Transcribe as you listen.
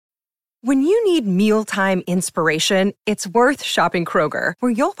When you need mealtime inspiration, it's worth shopping Kroger,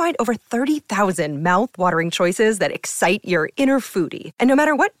 where you'll find over 30,000 mouth-watering choices that excite your inner foodie. And no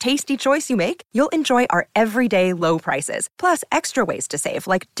matter what tasty choice you make, you'll enjoy our everyday low prices, plus extra ways to save,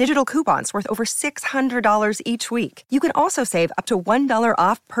 like digital coupons worth over $600 each week. You can also save up to $1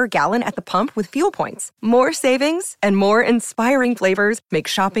 off per gallon at the pump with fuel points. More savings and more inspiring flavors make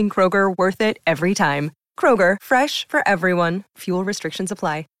shopping Kroger worth it every time. Kroger, fresh for everyone. Fuel restrictions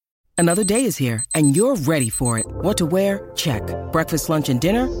apply. Another day is here, and you're ready for it. What to wear? Check. Breakfast, lunch, and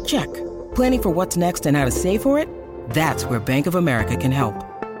dinner? Check. Planning for what's next and how to save for it? That's where Bank of America can help.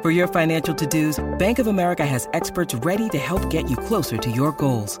 For your financial to-dos, Bank of America has experts ready to help get you closer to your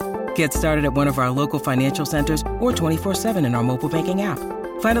goals. Get started at one of our local financial centers or 24/7 in our mobile banking app.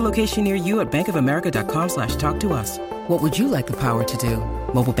 Find a location near you at bankofamerica.com/talktous. What would you like the power to do?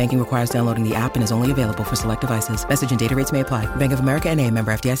 Mobile banking requires downloading the app and is only available for select devices. Message and data rates may apply. Bank of America N.A.,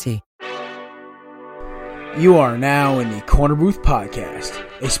 member FDIC. You are now in the Corner Booth Podcast,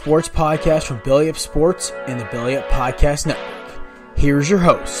 a sports podcast from Belly Up Sports and the Belly Up Podcast Network. Here's your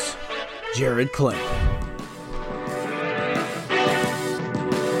host, Jared Kling.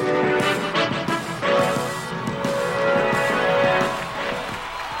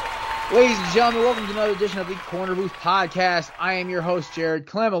 Ladies and gentlemen, welcome to another edition of the Corner Booth Podcast. I am your host, Jared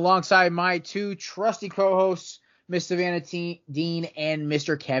Clem, alongside my two trusty co-hosts, Miss Savannah Dean and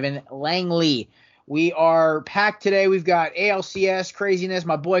Mr. Kevin Langley. We are packed today. We've got ALCS craziness,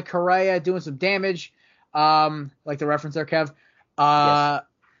 my boy Correa doing some damage, like the reference there, Kev. Yes.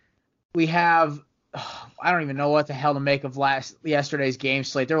 We have, I don't even know what the hell to make of yesterday's game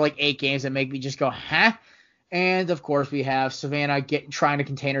slate. There were like 8 games that make me just go, huh? And, of course, we have Savannah trying to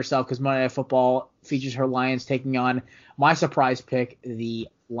contain herself because Monday Night Football features her Lions taking on my surprise pick, the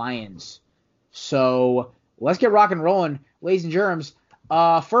Lions. So let's get rock and rolling, ladies and germs.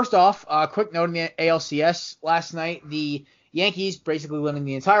 First off, a quick note in the ALCS last night. The Yankees basically winning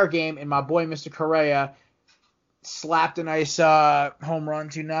the entire game, and my boy Mr. Correa slapped a nice home run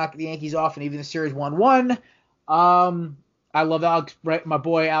to knock the Yankees off, and even the series 1-1. I love my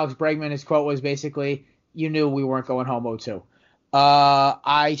boy Alex Bregman. His quote was basically, "You knew we weren't going home 0-2."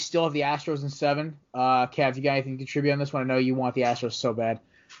 I still have the Astros in 7. Kev, you got anything to contribute on this one? I know you want the Astros so bad.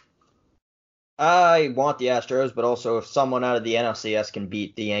 I want the Astros, but also if someone out of the NLCS can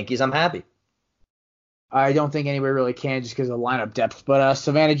beat the Yankees, I'm happy. I don't think anybody really can just because of the lineup depth. But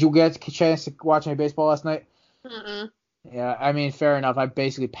Savannah, did you get a chance to watch any baseball last night? Mm-mm. Yeah, I mean, fair enough. I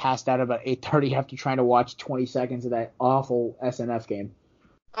basically passed out about 8:30 after trying to watch 20 seconds of that awful SNF game.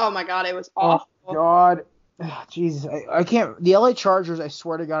 Oh, my God, it was awful. Oh, God. Jesus, I can't. The LA Chargers, I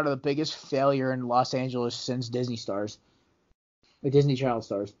swear to God, are the biggest failure in Los Angeles since Disney Stars. The Disney Channel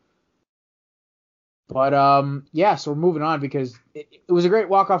Stars. But, yeah, so we're moving on because it was a great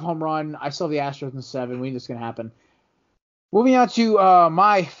walk-off home run. I still have the Astros in 7. We knew this was going to happen. Moving on to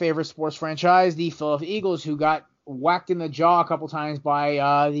my favorite sports franchise, the Philadelphia Eagles, who got whacked in the jaw a couple times by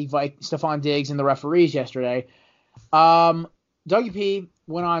Stephon Diggs and the referees yesterday. WP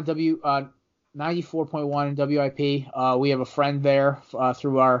went on 94.1 in WIP. We have a friend there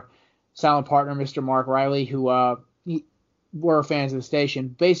through our silent partner, Mr. Mark Riley, who were fans of the station.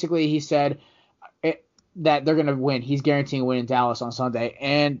 Basically, he said that they're going to win. He's guaranteeing a win in Dallas on Sunday.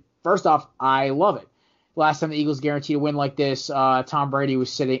 And first off, I love it. Last time the Eagles guaranteed a win like this, Tom Brady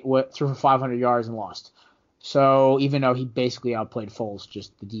was threw for 500 yards and lost. So even though he basically outplayed Foles,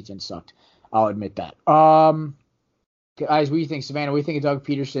 just the defense sucked. I'll admit that. Guys, what do you think, Savannah? What do you think of Doug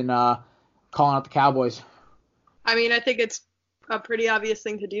Peterson calling out the Cowboys? I mean, I think it's a pretty obvious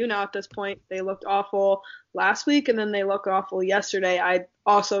thing to do now at this point. They looked awful last week, and then they look awful yesterday. I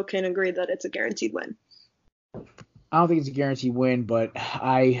also can agree that it's a guaranteed win. I don't think it's a guaranteed win, but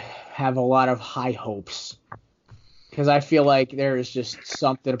I have a lot of high hopes because I feel like there is just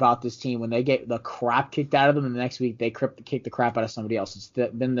something about this team when they get the crap kicked out of them, and the next week they kick the crap out of somebody else. It's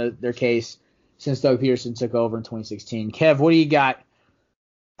been their case since Doug Peterson took over in 2016. Kev, what do you got?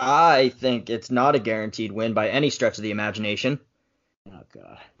 I think it's not a guaranteed win by any stretch of the imagination. Oh,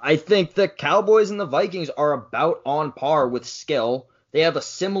 God. I think the Cowboys and the Vikings are about on par with skill. They have a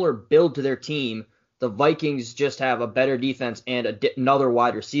similar build to their team. The Vikings just have a better defense and another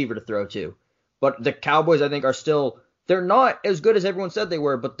wide receiver to throw to. But the Cowboys, I think, they're not as good as everyone said they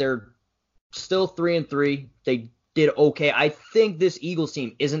were, but they're still 3-3. They did okay. I think this Eagles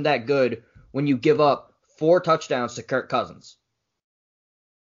team isn't that good when you give up 4 touchdowns to Kirk Cousins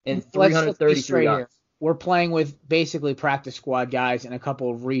and 333 yards. Here. We're playing with basically practice squad guys and a couple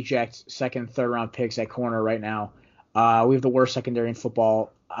of reject second and third round picks at corner right now. We have the worst secondary in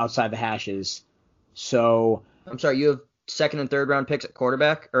football outside the hashes. So I'm sorry, you have second and third round picks at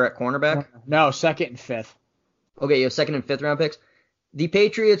quarterback or at cornerback? No, second and fifth. Okay, you have second and fifth round picks. The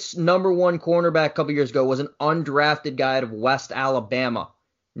Patriots' number one cornerback a couple years ago was an undrafted guy out of West Alabama.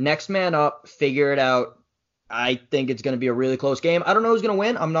 Next man up, figure it out. I think it's going to be a really close game. I don't know who's going to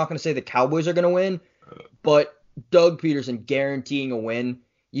win. I'm not going to say the Cowboys are going to win, but Doug Peterson guaranteeing a win.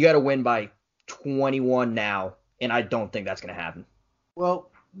 You got to win by 21 now, and I don't think that's going to happen.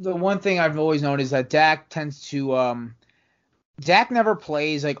 Well, the one thing I've always known is that Dak tends to Dak never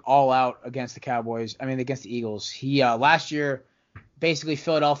plays like all out against the Cowboys. I mean, against the Eagles. He last year, basically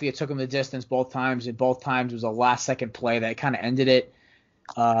Philadelphia took him the distance both times, and both times was a last-second play that kind of ended it.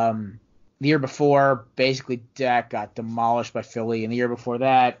 The year before, basically Dak got demolished by Philly, and the year before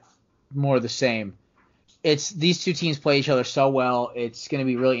that, more of the same. It's these two teams play each other so well. It's going to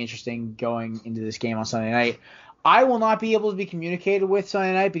be really interesting going into this game on Sunday night. I will not be able to be communicated with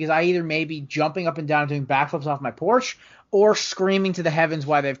Sunday night because I either may be jumping up and down doing backflips off my porch or screaming to the heavens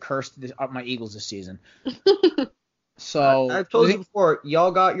why they've cursed my Eagles this season. So I've told you before,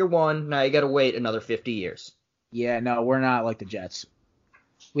 y'all got your one. Now you got to wait another 50 years. Yeah, no, we're not like the Jets.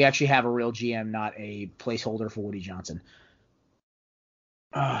 We actually have a real GM, not a placeholder for Woody Johnson.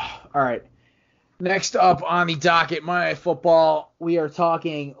 All right. Next up on the docket, Monday Night Football, we are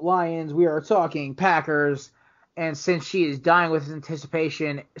talking Lions, we are talking Packers, and since she is dying with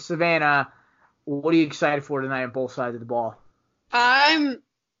anticipation, Savannah, what are you excited for tonight on both sides of the ball? I'm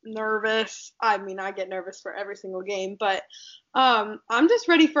nervous. I mean, I get nervous for every single game, but I'm just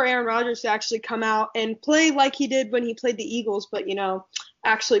ready for Aaron Rodgers to actually come out and play like he did when he played the Eagles, but,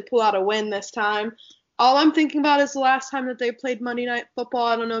 actually pull out a win this time. All I'm thinking about is the last time that they played Monday Night Football.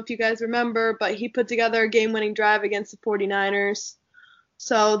 I don't know if you guys remember, but he put together a game-winning drive against the 49ers.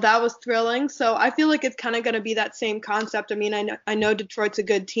 So that was thrilling. So I feel like it's kind of going to be that same concept. I mean, I know Detroit's a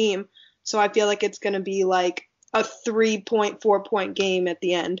good team, so I feel like it's going to be like a 4-point game at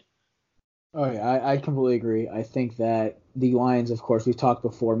the end. Oh, yeah, I completely agree. I think that the Lions, of course, we've talked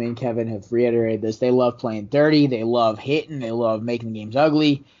before, me and Kevin have reiterated this. They love playing dirty. They love hitting. They love making the games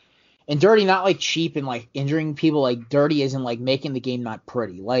ugly. And dirty, not like cheap and like injuring people. Like dirty isn't like making the game not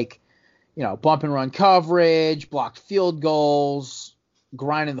pretty. Like, bump and run coverage, blocked field goals,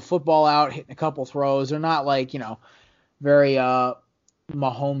 grinding the football out, hitting a couple throws. They're not like, very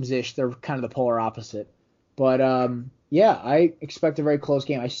Mahomes-ish. They're kind of the polar opposite. But, yeah, I expect a very close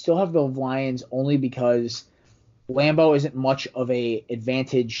game. I still have the Lions only because Lambeau isn't much of a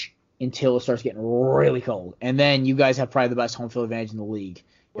advantage until it starts getting really cold. And then you guys have probably the best home field advantage in the league,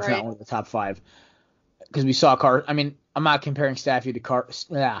 if not one of the top five. Because we saw I'm not comparing Stafford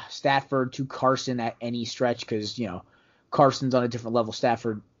to Carson at any stretch because, Carson's on a different level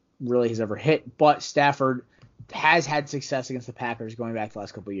Stafford really has ever hit. But Stafford has had success against the Packers going back the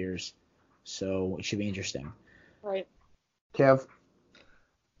last couple of years. So it should be interesting. Right. Kev?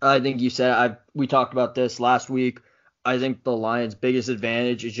 I think you said we talked about this last week. I think the Lions' biggest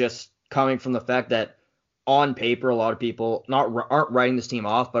advantage is just coming from the fact that on paper, a lot of people aren't writing this team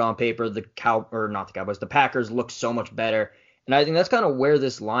off, but on paper, the Packers look so much better. And I think that's kind of where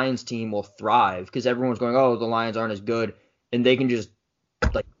this Lions team will thrive because everyone's going, oh, the Lions aren't as good, and they can just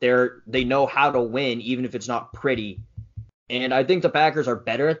they know how to win even if it's not pretty. And I think the Packers are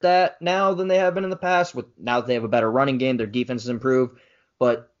better at that now than they have been in the past. Now that they have a better running game, their defense has improved.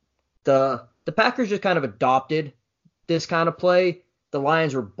 But the Packers just kind of adopted this kind of play. The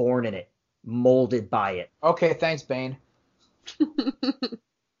Lions were born in it, molded by it. Okay, thanks, Bane.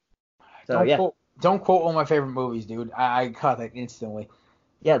 Don't quote one of my favorite movies, dude. I caught that instantly.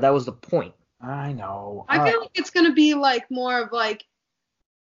 Yeah, that was the point. I know. I feel like it's going to be like more of like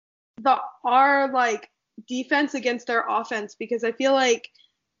our defense against their offense because I feel like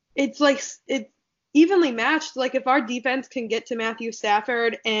it's evenly matched. Like if our defense can get to Matthew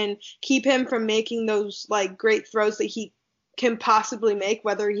Stafford and keep him from making those great throws that he can possibly make,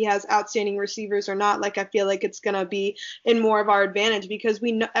 whether he has outstanding receivers or not, I feel like it's going to be in more of our advantage because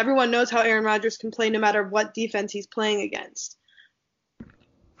everyone knows how Aaron Rodgers can play no matter what defense he's playing against.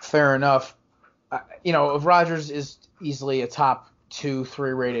 Fair enough. If Rodgers is easily a top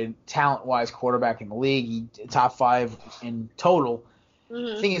 2-3 rated talent-wise quarterback in the league, top 5 in total.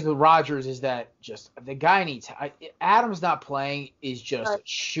 Mm-hmm. The thing is with Rodgers is that just the guy needs Adams not playing is just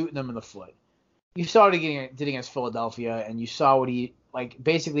shooting them in the foot. You saw what he did against Philadelphia, and you saw what he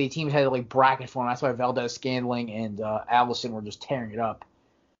basically teams had to bracket for him. That's why Valdez, Scantling, and Allison were just tearing it up.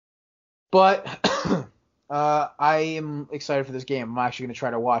 But I am excited for this game. I'm actually going to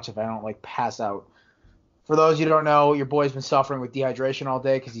try to watch if I don't pass out. For those you don't know, your boy's been suffering with dehydration all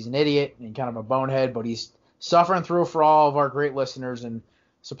day because he's an idiot and kind of a bonehead, but he's suffering through for all of our great listeners, and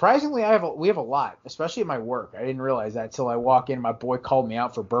Surprisingly, we have a lot, especially at my work. I didn't realize that until I walk in. My boy called me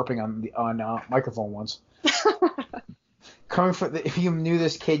out for burping on microphone once. If you knew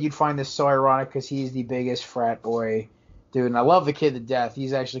this kid, you'd find this so ironic because he's the biggest frat boy dude, and I love the kid to death.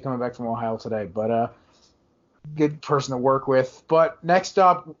 He's actually coming back from Ohio today, but good person to work with. But next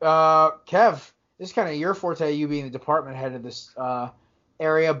up, Kev, this is kind of your forte, you being the department head of this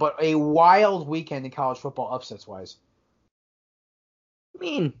area, but a wild weekend in college football upsets wise. I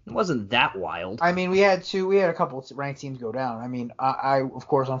mean, it wasn't that wild. I mean, we had a couple of ranked teams go down. I mean, I of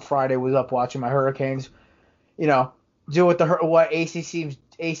course on Friday was up watching my Hurricanes, do what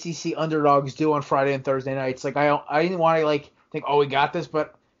ACC underdogs do on Friday and Thursday nights. Like I didn't want to think, oh, we got this,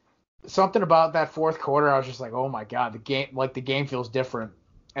 but something about that fourth quarter, I was just like, oh my god, the game feels different.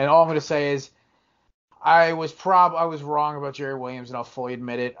 And all I'm gonna say is, I was wrong about Jerry Williams, and I'll fully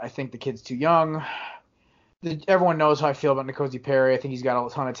admit it. I think the kid's too young. Everyone knows how I feel about N'Kosi Perry. I think he's got a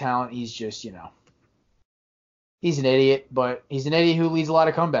ton of talent. He's just, he's an idiot, but he's an idiot who leads a lot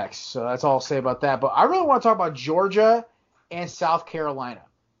of comebacks. So that's all I'll say about that. But I really want to talk about Georgia and South Carolina.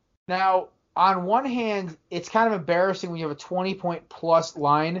 Now, on one hand, it's kind of embarrassing when you have a 20-point plus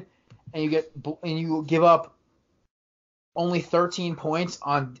line and you give up only 13 points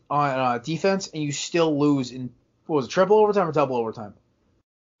on defense, and you still lose in, what was it, triple overtime or double overtime?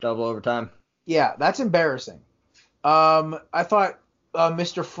 Double overtime. Yeah, that's embarrassing. I thought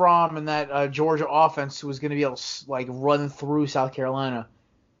Mr. Fromm and that Georgia offense was going to be able to run through South Carolina.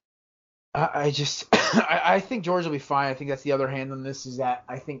 I think Georgia will be fine. I think that's the other hand on this, is that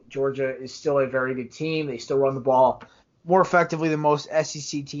I think Georgia is still a very good team. They still run the ball more effectively than most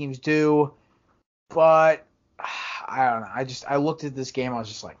SEC teams do. But I don't know. I looked at this game. I was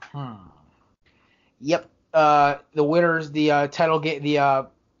just like, Yep. The winners, the title game, the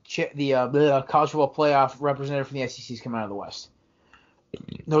college football playoff representative from the SEC is coming out of the West.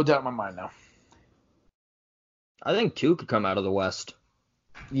 No doubt in my mind, though. I think two could come out of the West.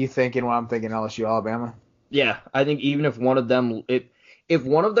 You thinking what I'm thinking, LSU, Alabama? Yeah, I think even if one of them, if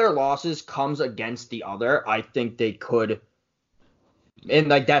one of their losses comes against the other, I think they could,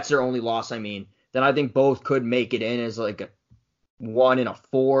 and that's their only loss, I mean, then I think both could make it in as a 1 and a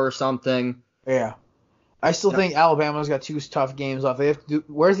 4 or something. Yeah. I still think Alabama's got two tough games left. They have to do.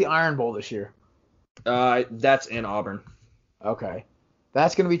 Where's the Iron Bowl this year? That's in Auburn. Okay,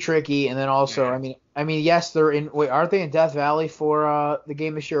 that's gonna be tricky. And then also, yeah. I mean, yes, they're in. Wait, aren't they in Death Valley for the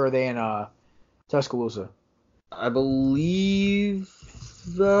game this year? Or are they in Tuscaloosa? I believe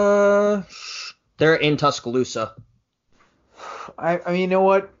they're in Tuscaloosa. I mean, you know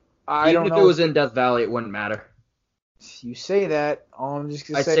what? Even if it was in Death Valley, it wouldn't matter. You say that. I'm just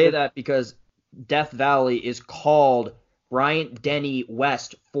gonna say that because Death Valley is called Bryant Denny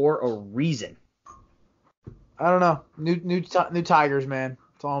West for a reason. I don't know. New Tigers, man.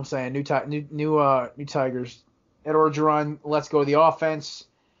 That's all I'm saying. New Tigers. Ed Orgeron lets go of the offense,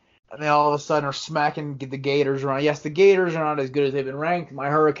 and they all of a sudden are smacking the Gators around. Yes, the Gators are not as good as they've been ranked. My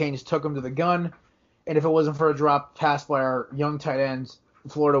Hurricanes took them to the gun, and if it wasn't for a drop pass by our young tight ends,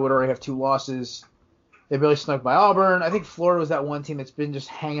 Florida would already have 2 losses. They really snuck by Auburn. I think Florida was that one team that's been just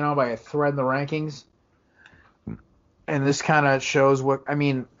hanging on by a thread in the rankings. And this kind of shows what – I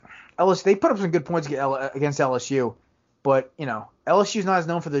mean, LSU, they put up some good points against LSU. But, LSU's not as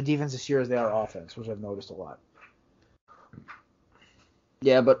known for their defense this year as they are offense, which I've noticed a lot.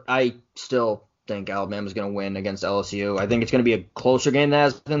 Yeah, but I still think Alabama's going to win against LSU. I think it's going to be a closer game than it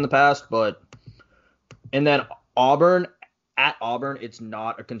has been in the past. And then Auburn, at Auburn, it's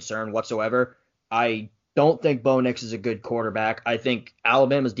not a concern whatsoever. I don't think Bo Nix is a good quarterback. I think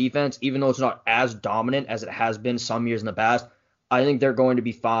Alabama's defense, even though it's not as dominant as it has been some years in the past, I think they're going to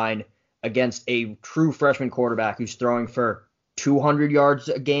be fine against a true freshman quarterback who's throwing for 200 yards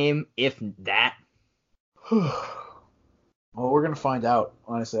a game, if that. Well, we're going to find out,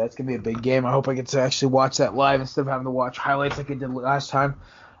 honestly. That's going to be a big game. I hope I get to actually watch that live instead of having to watch highlights like I did last time.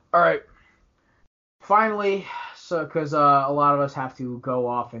 All right. Finally, because a lot of us have to go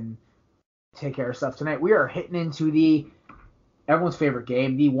off and take care of stuff tonight, we are hitting into everyone's favorite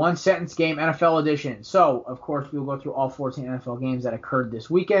game, the one-sentence game NFL edition. So, of course, we'll go through all 14 NFL games that occurred this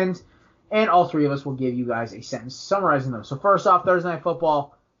weekend, and all 3 of us will give you guys a sentence summarizing them. So, first off, Thursday Night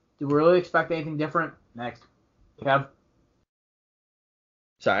Football. Do we really expect anything different? Next. Kev?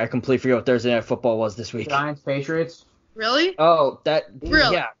 Sorry, I completely forgot what Thursday Night Football was this week. Giants, Patriots. Really? Oh, that.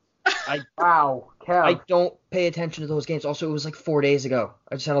 Really? Yeah. Wow, Kev. I don't pay attention to those games. Also, it was 4 days ago.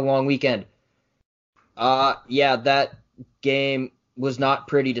 I just had a long weekend. Yeah, that game was not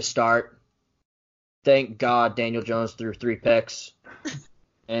pretty to start. Thank God Daniel Jones threw 3 picks.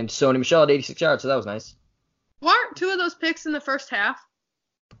 And Sony Michel had 86 yards, so that was nice. Weren't 2 of those picks in the first half?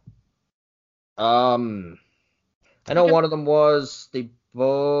 I know one of them was, they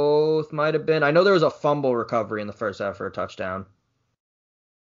both might have been. I know there was a fumble recovery in the first half for a touchdown.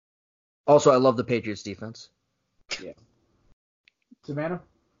 Also, I love the Patriots defense. Yeah. Savannah?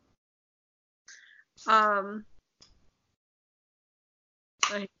 I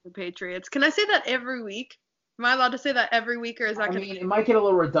hate the Patriots. Can I say that every week? Am I allowed to say that every week, or is that I going mean, it might get a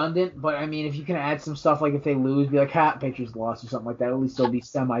little redundant, but I mean, if you can add some stuff like if they lose, be like, Patriots lost or something like that, at least they'll be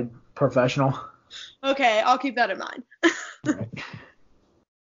semi-professional. Okay, I'll keep that in mind.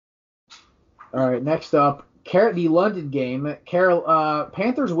 All right, next up, the London game.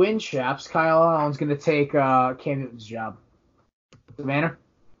 Panthers win, Chaps. Kyle Allen's going to take Cam Newton's job. Savannah?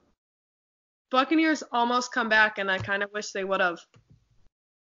 Buccaneers almost come back, and I kind of wish they would have.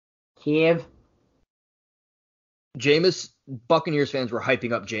 Kev? Buccaneers fans were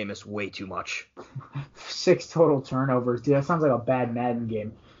hyping up Jameis way too much. 6 total turnovers. Dude, that sounds like a bad Madden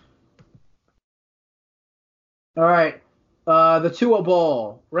game. All right, the Tua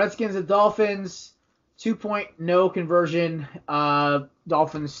Bowl. Redskins and Dolphins. 2-point no conversion.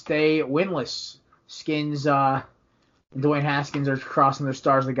 Dolphins stay winless. Skins and Dwayne Haskins are crossing their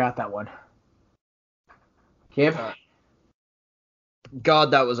stars. They got that one. Kev?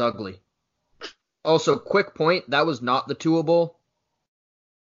 God, that was ugly. Also, quick point, that was not the Tua Bowl.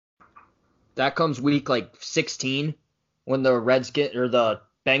 That comes week 16 when the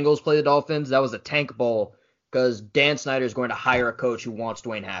Bengals play the Dolphins. That was a tank bowl because Dan Snyder is going to hire a coach who wants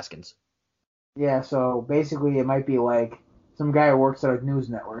Dwayne Haskins. Yeah, so basically it might be like some guy who works at a news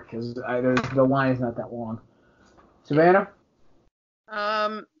network because the line is not that long. Savannah?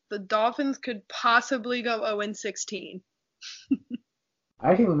 The Dolphins could possibly go 0-16.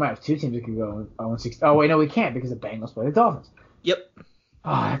 I think we might have 2 teams that could go 0-16. Oh, wait, no, we can't because the Bengals play the Dolphins. Yep.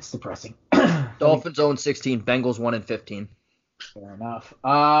 Oh, that's depressing. Dolphins 0-16, Bengals 1-15. Fair enough.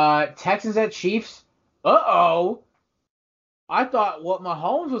 Texans at Chiefs. Uh-oh. I thought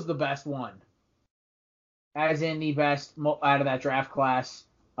Mahomes was the best one. As in the best out of that draft class.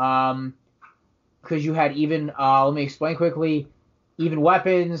 Because you had even, let me explain quickly, even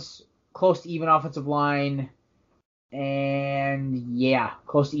weapons, close to even offensive line, and yeah,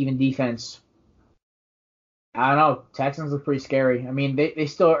 close to even defense. I don't know. Texans look pretty scary. I mean, they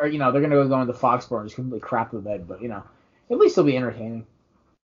still are, they're going to go into Foxborough and just completely crap the bed, but, at least it'll be entertaining.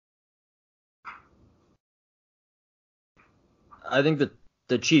 I think that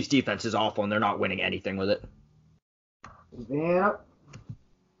the Chiefs' defense is awful, and they're not winning anything with it. Yeah.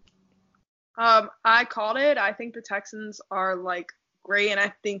 I called it. I think the Texans are, great, and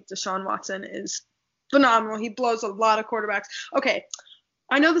I think Deshaun Watson is phenomenal. He blows a lot of quarterbacks. Okay,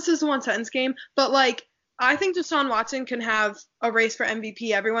 I know this is a one-sentence game, but, I think Deshaun Watson can have a race for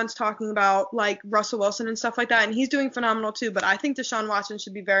MVP. Everyone's talking about, Russell Wilson and stuff like that, and he's doing phenomenal too, but I think Deshaun Watson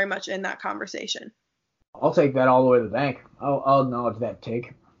should be very much in that conversation. I'll take that all the way to the bank. I'll acknowledge that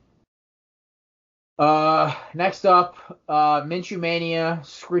take. Next up, Minshew Mania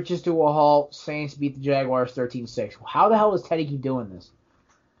screeches to a halt. Saints beat the Jaguars 13-6. How the hell does Teddy keep doing this?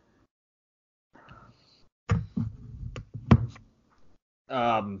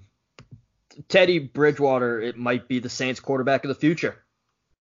 Teddy Bridgewater, it might be the Saints quarterback of the future.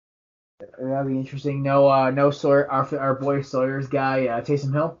 That'd be interesting. No Sawyer, our boy Sawyer's guy,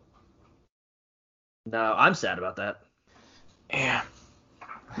 Taysom Hill. No, I'm sad about that. Yeah.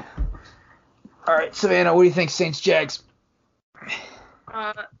 All right, Savannah, what do you think, Saints Jags?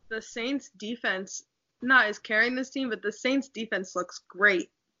 The Saints defense not is carrying this team, but the Saints defense looks great.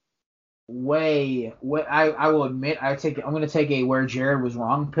 I will admit I'm going to take a where Jared was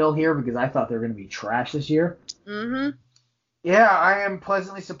wrong pill here because I thought they were going to be trash this year. Mm-hmm. Yeah, I am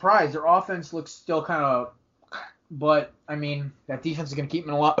pleasantly surprised. Their offense looks still kind of, but I mean that defense is going to keep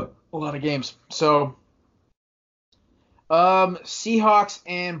them in a lot of games. So, Seahawks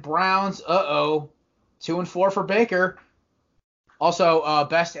and Browns. 2-4 for Baker. Also,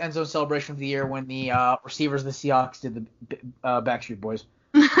 best end zone celebration of the year when the receivers of the Seahawks did the Backstreet Boys.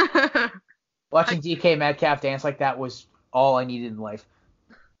 Watching DK Metcalf dance like that was all I needed in life.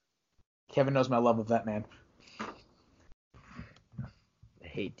 Kevin knows my love of that man. I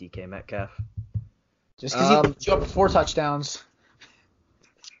hate DK Metcalf. Just because he put you up 4 touchdowns.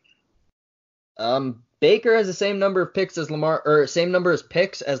 Baker has the same number of picks as Lamar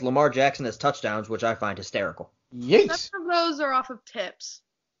Jackson has touchdowns, which I find hysterical. Yeet. Some of those are off of tips.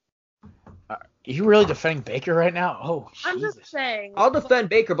 Are you really defending Baker right now? Oh, I'm Jesus. just saying. I'll defend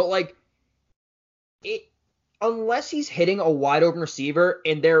Baker, but unless he's hitting a wide open receiver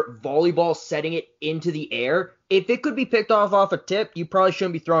and they're volleyball setting it into the air, if it could be picked off a tip, you probably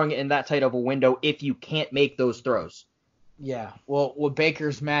shouldn't be throwing it in that tight of a window if you can't make those throws. Yeah, well, what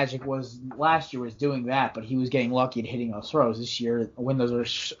Baker's magic was last year was doing that, but he was getting lucky at hitting those throws. This year,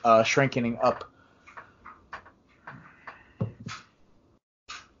 windows are shrinking up.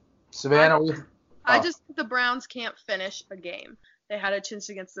 Savannah, I just think the Browns can't finish a game. They had a chance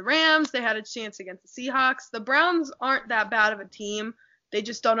against the Rams. They had a chance against the Seahawks. The Browns aren't that bad of a team. They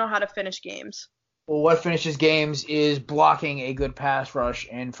just don't know how to finish games. Well, what finishes games is blocking a good pass rush,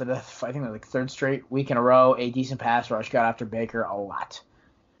 and for I think like third straight week in a row, a decent pass rush got after Baker a lot.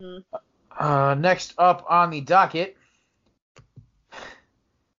 Next up on the docket,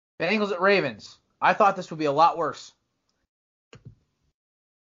 Bengals at Ravens. I thought this would be a lot worse.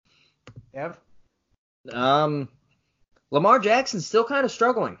 Ev? Lamar Jackson's still kind of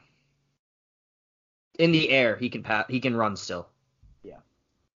struggling. In the air, he can run still. Yeah.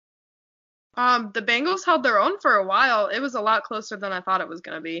 The Bengals held their own for a while. It was a lot closer than I thought it was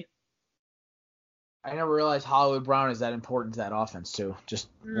going to be. I never realized Hollywood Brown is that important to that offense, too. Just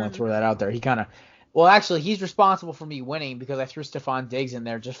want to throw that out there. Well, actually, he's responsible for me winning because I threw Stephon Diggs in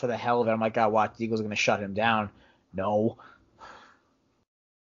there just for the hell of it. I'm like, God, watch, the Eagles are going to shut him down. No.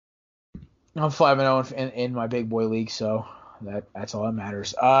 I'm 5-0 in my big boy league, so that's all that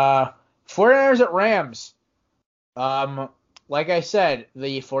matters. 49ers at Rams. Like I said,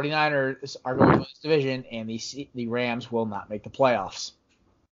 the 49ers are going to win this division, and the Rams will not make the playoffs.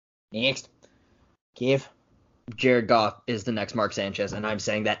 Next. Kev? Jared Goff is the next Mark Sanchez, and I'm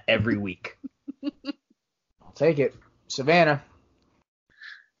saying that every week. I'll take it. Savannah?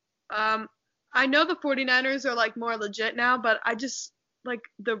 I know the 49ers are, like, more legit now, but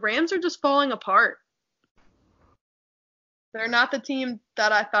the Rams are just falling apart. They're not the team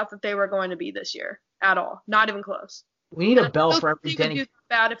that I thought that they were going to be this year at all. Not even close. We need a bell for every Denny. Would do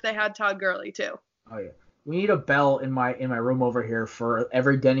bad if they had Todd Gurley too. Oh yeah, we need a bell in my room over here for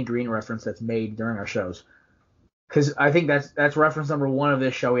every Denny Green reference that's made during our shows. Because I think that's reference number 1 of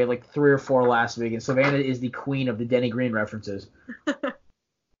this show. We had like 3 or 4 last week, and Savannah is the queen of the Denny Green references. All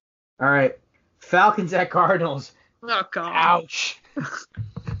right, Falcons at Cardinals. Oh God. Ouch.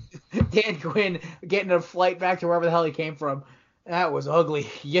 Dan Quinn getting a flight back to wherever the hell he came from. That was ugly.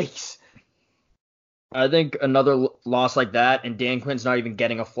 Yikes. I think another loss like that, and Dan Quinn's not even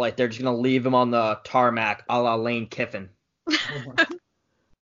getting a flight. They're just going to leave him on the tarmac a la Lane Kiffin.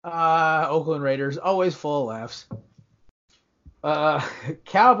 Oakland Raiders, always full of laughs.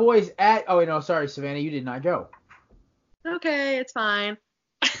 Cowboys at... Oh, wait, no, sorry, Savannah, you did not go. Okay, it's fine.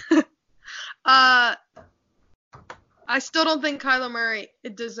 I still don't think Kyler Murray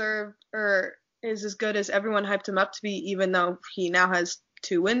deserved or is as good as everyone hyped him up to be, even though he now has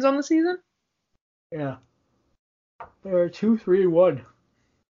 2 wins on the season. Yeah. They're 2-3-1.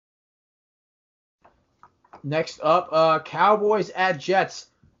 Next up, Cowboys at Jets.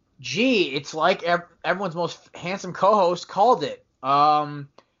 Gee, it's like everyone's most handsome co-host called it. The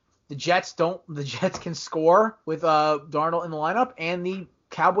Jets can score with Darnold in the lineup, and the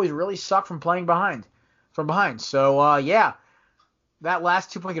Cowboys really suck from playing behind. So, yeah, that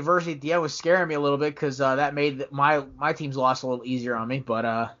last 2-point conversion at the end was scaring me a little bit because that made my team's loss a little easier on me.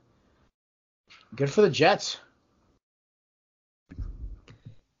 But good for the Jets.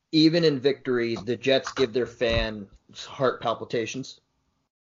 Even in victory, the Jets give their fans heart palpitations.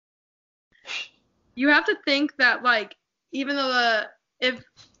 You have to think that, like, even though if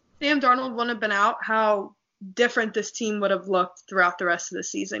Sam Darnold wouldn't have been out, how different this team would have looked throughout the rest of the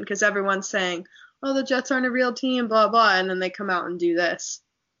season, because everyone's saying, oh, the Jets aren't a real team, blah, blah, and then they come out and do this.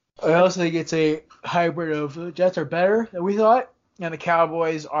 I also think it's a hybrid of the Jets are better than we thought, and the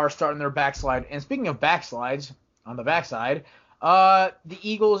Cowboys are starting their backslide. And speaking of backslides, on the backside, the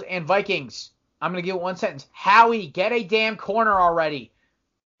Eagles and Vikings. I'm going to give it one sentence. Howie, get a damn corner already.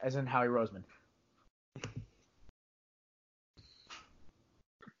 As in Howie Roseman.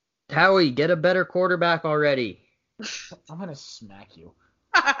 Howie, get a better quarterback already. I'm going to smack you.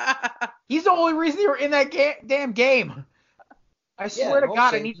 He's the only reason you were in that damn game. I swear to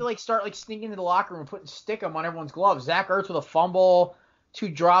God, I need to start sneaking into the locker room and putting stickum on everyone's gloves. Zach Ertz with a fumble, 2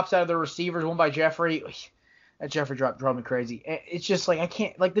 drops out of the receivers, 1 by Jeffrey. That Jeffrey drop drove me crazy. It's just I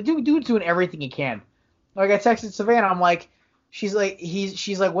can't. The dude's doing everything he can. I texted Savannah. I'm like, she's like,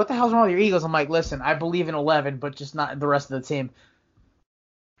 what the hell's wrong with your Eagles? I'm like, listen, I believe in 11, but just not the rest of the team.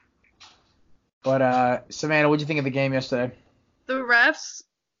 But Savannah, what'd you think of the game yesterday? The refs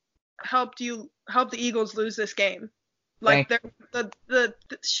helped the Eagles lose this game. Like the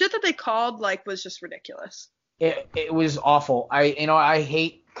shit that they called was just ridiculous. It was awful. I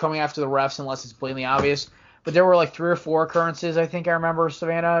hate coming after the refs unless it's blatantly obvious. But there were 3 or 4 occurrences, I think I remember,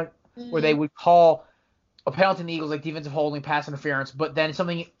 Savannah, where they would call a penalty in the Eagles, like defensive holding, pass interference, but then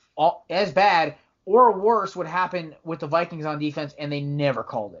something as bad or worse would happen with the Vikings on defense, and they never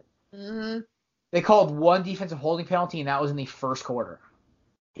called it. Mm-hmm. They called one defensive holding penalty, and that was in the first quarter.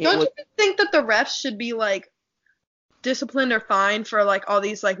 Don't you think that the refs should be, like, disciplined or fined for, like, all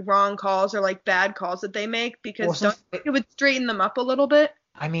these, like, wrong calls or, like, bad calls that they make? Because don't you think it would straighten them up a little bit?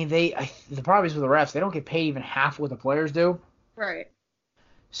 I mean, the problem is with the refs, they don't get paid even half what the players do. Right.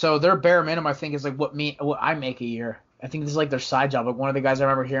 So their bare minimum, I think, is like what I make a year. I think this is like their side job. Like one of the guys I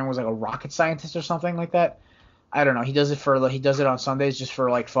remember hearing was like a rocket scientist or something like that. I don't know. He does it on Sundays just for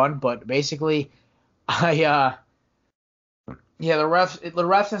like fun. But basically, the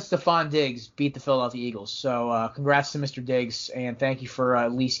refs and Stephon Diggs beat the Philadelphia Eagles. So congrats to Mr. Diggs, and thank you for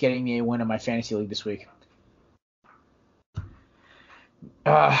at least getting me a win in my fantasy league this week.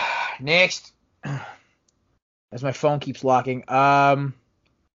 Next, as my phone keeps locking.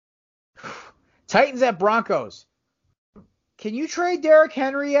 Titans at Broncos. Can you trade Derrick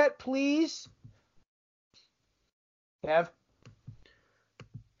Henry yet, please? Kev?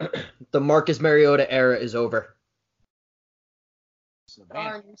 The Marcus Mariota era is over.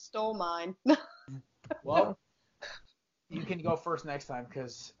 Darn, you stole mine. Well, you can go first next time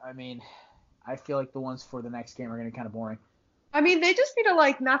because, I mean, I feel like the ones for the next game are going to be kind of boring. I mean, they just need to,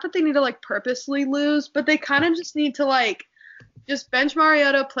 like, not that they need to, like, purposely lose, but they kind of just need to, like, just bench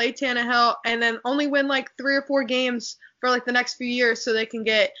Mariota, play Tannehill, and then only win, like, 3 or 4 games for, like, the next few years so they can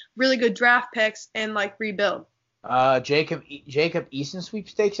get really good draft picks and, like, rebuild. Jacob Eason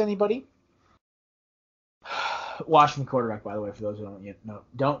sweepstakes, anybody? Washington quarterback, by the way, for those who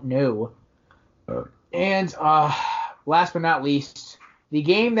don't know. And last but not least, the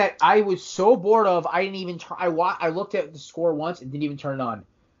game that I was so bored of, I didn't even turn. I looked at the score once and didn't even turn it on.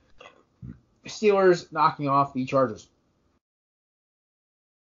 Steelers knocking off the Chargers.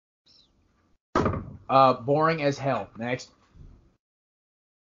 Boring as hell. Next.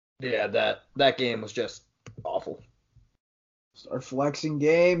 Yeah, that game was just awful. Start flexing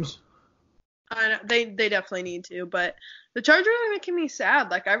games. I know, they definitely need to, but the Chargers are making me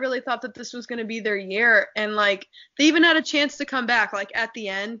sad. Like, I really thought that this was going to be their year, and, like, they even had a chance to come back. Like, at the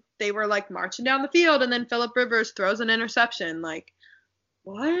end, they were, like, marching down the field, and then Phillip Rivers throws an interception. Like,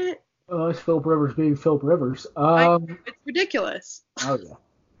 what? Oh, it's Phillip Rivers being Phillip Rivers. It's ridiculous. Oh, yeah.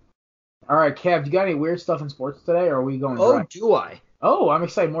 All right, Kev, you got any weird stuff in sports today, or are we going Oh, dry? do I? Oh, I'm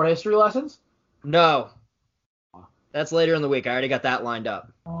excited. More history lessons? No. That's later in the week. I already got that lined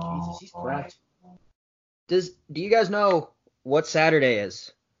up. Jesus, he's correct. Do you guys know what Saturday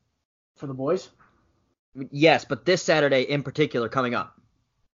is? For the boys? Yes, but this Saturday in particular coming up.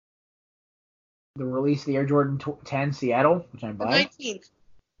 The release of the Air Jordan 10 Seattle, which I'm The buying. 19th.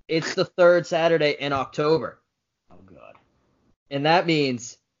 It's the third Saturday in October. Oh, God. And that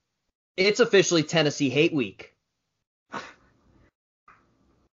means it's officially Tennessee Hate Week.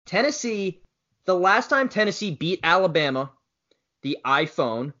 The last time Tennessee beat Alabama, the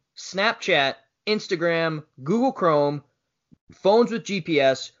iPhone, Snapchat, Instagram, Google Chrome, phones with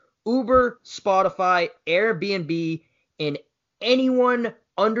GPS, Uber, Spotify, Airbnb, and anyone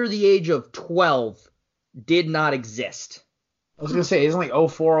under the age of 12 did not exist. I was going to say, isn't like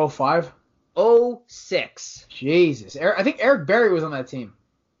 04, 05? 06. Jesus. I think Eric Berry was on that team.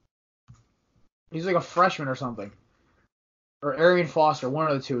 He's like a freshman or something. Or Arian Foster, one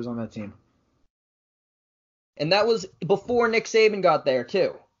of the two was on that team. And that was before Nick Saban got there,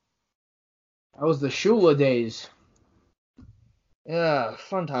 too. That was the Shula days. Yeah,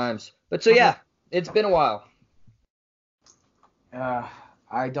 fun times. But so, yeah, it's been a while.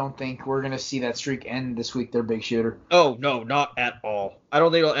 I don't think we're going to see that streak end this week, their big shooter. Oh, no, not at all. I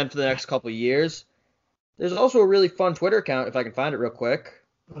don't think it'll end for the next couple of years. There's also a really fun Twitter account, if I can find it real quick.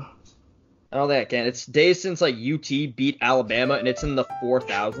 I don't think I can. It's days since, like, UT beat Alabama, and it's in the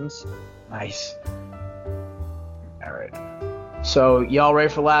 4,000s. Nice. All right. So, y'all ready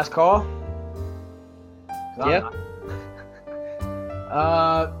for last call? Yeah.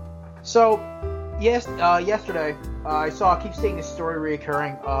 Yesterday, I keep seeing this story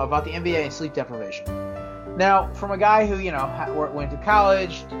reoccurring about the NBA and sleep deprivation. Now, from a guy who, went to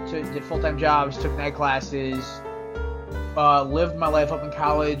college, did full-time jobs, took night classes, lived my life up in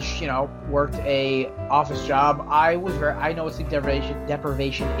college, worked a office job, I know what sleep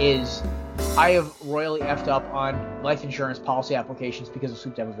deprivation is. I have royally effed up on life insurance policy applications because of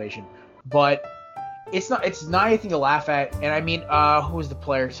sleep deprivation. But it's not anything to laugh at. And I mean, who was the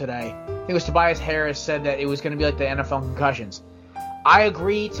player today? I think it was Tobias Harris said that it was going to be like the NFL concussions. I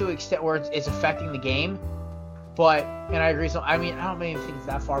agree to an extent where it's affecting the game. And I agree. So I mean, I don't even think it's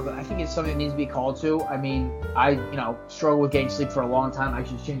that far, but I think it's something that needs to be called to. I mean, I struggled with getting sleep for a long time. I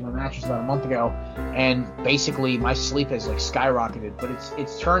just changed my mattress about a month ago, and basically my sleep has like skyrocketed. But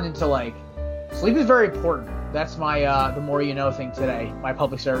it's turned into like Sleep is very important. That's my the more you know thing today. My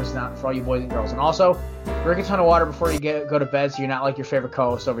public service announcement for all you boys and girls. And also, drink a ton of water before you go to bed so you're not like your favorite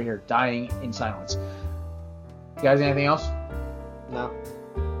co-host over here dying in silence. You guys, anything else? No.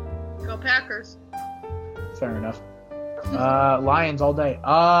 Go Packers. Fair enough. Lions all day.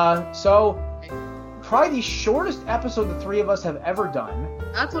 So probably the shortest episode the three of us have ever done.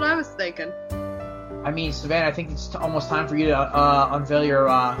 That's what I was thinking. I mean, Savannah, I think it's almost time for you to unveil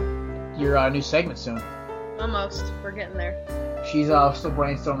your new segment soon. Almost. We're getting there. She's still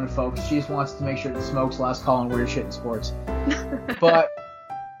brainstorming, folks. She just wants to make sure that Smoke's last calling weird shit in sports. But,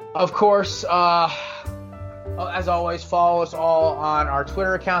 of course, as always, follow us all on our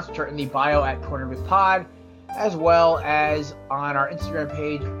Twitter accounts, which are in the bio at Korner Booth Pod, as well as on our Instagram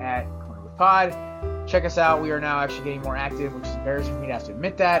page at Korner Booth Pod. Check us out. We are now actually getting more active, which is embarrassing for me to have to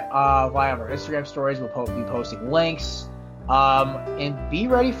admit that. Via our Instagram stories, we'll be posting links. And be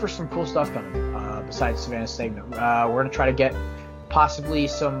ready for some cool stuff coming besides Savannah's segment. We're going to try to get possibly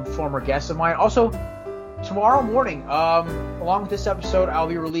some former guests of mine. Also, tomorrow morning, along with this episode, I'll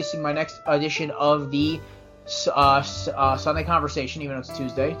be releasing my next edition of the Sunday Conversation, even though it's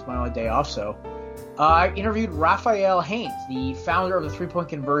Tuesday. It's my only day off, so. I interviewed Raphael Haynes, the founder of the 3-Point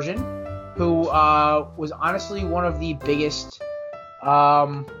Conversion, who was honestly one of the biggest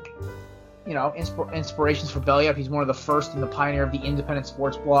inspirations for Belly Up. He's one of the first and the pioneer of the independent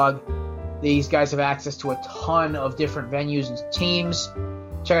sports blog. These guys have access to a ton of different venues and teams.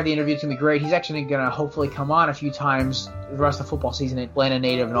 Check out the interview. It's going to be great. He's actually going to hopefully come on a few times the rest of the football season. Atlanta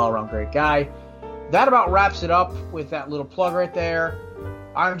native and all-around great guy. That about wraps it up with that little plug right there.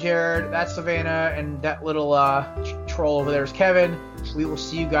 I'm Jared. That's Savannah. And that little troll over there is Kevin. We will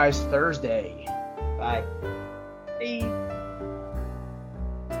see you guys Thursday. Bye. Hey.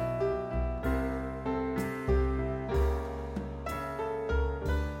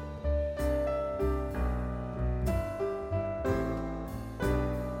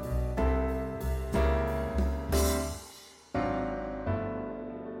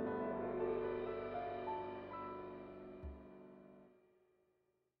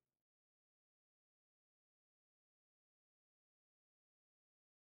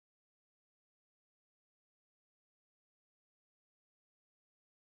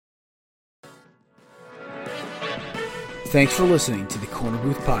 Thanks for listening to the Korner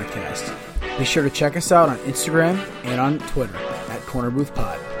Booth Podcast. Be sure to check us out on Instagram and on Twitter at Korner Booth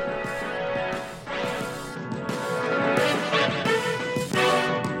Pod.